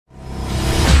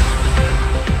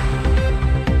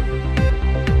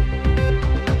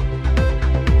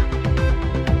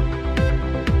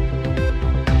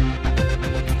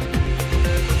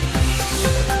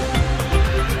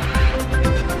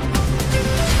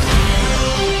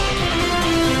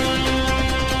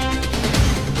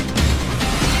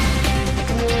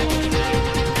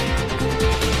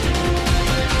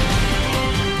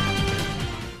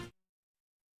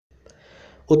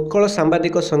उत्कल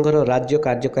सांबादिक संघर राज्य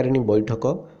कार्यकारिणी बैठक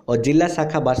और जिला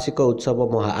शाखा वार्षिक उत्सव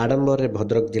महा आडंबर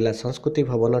भद्रक जिला संस्कृति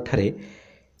भवन ठारे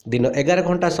दिन 11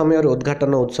 घंटा समय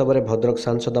उद्घाटन उत्सव में भद्रक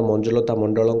सांसद मंजुलता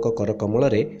मंडल करकमल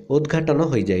उद्घाटन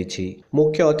हो जाइछि।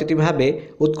 मुख्य अतिथि भावे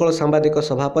उत्कल सांबादिक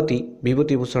सभापति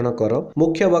विभूतिभूषण कर,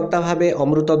 मुख्य वक्ता भावे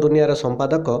अमृत दुनियार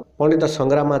संपादक पंडित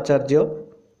संग्रामाचार्य,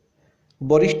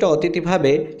 वरिष्ठ अतिथि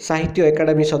भावे साहित्य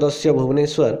एकाडेमी सदस्य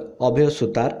भुवनेश्वर अभय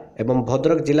सुतार एवं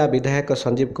भद्रक जिला विधायक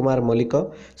संजीव कुमार मल्लिक,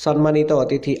 सम्मानित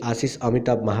अतिथि आशीष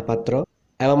अमिताभ महापात्र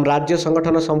एवं राज्य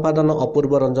संगठन संपादन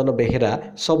अपूर्व रंजन बेहेरा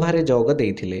सभारे जोग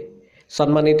देइथिले।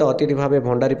 सम्मानित अतिथि भावे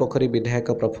भंडारी पोखरी विधायक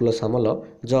प्रफुल्ल सामल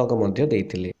जोग मध्य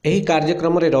देइथिले। एही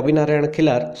कार्यक्रम रे रवि नारायण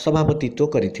खिलार सभापतित्व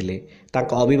करिथिले।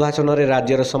 तांको अभिभाषण रे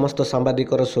राज्यर समस्त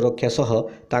सांबादिकर सुरक्षा सह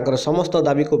तांकर समस्त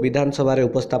दाबी को विधानसभा रे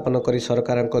उपस्थापन करी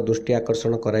सरकारक दृष्टि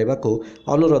आकर्षण कराइबाकू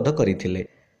अनुरोध करिथिले।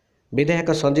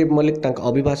 विधायक संजीव मल्लिक तांको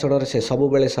अभिभाषण रे से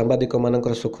सबुबेले सांबादिक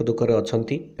मानकर सुख दुखरे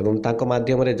अछंती एवं तांको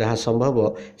माध्यम रे जहाँ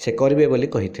संभव से करिवे बोली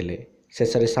कहिथिले।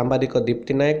 शेषरे सांबादिक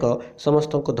दीप्ति नायक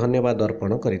समस्तଙ୍କୁ धन्यवाद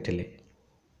अर्पण करिथिले।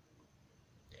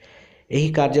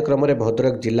 एही कार्यक्रम रे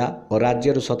भद्रक जिला और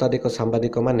राज्यर शताधिक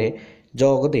सांबादिक माने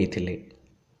जोग देइथिले।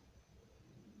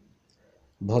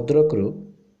 भद्रकरू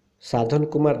साधन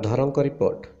कुमार धरଙ୍କ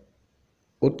रिपोर्ट,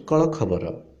 उत्कल खबर।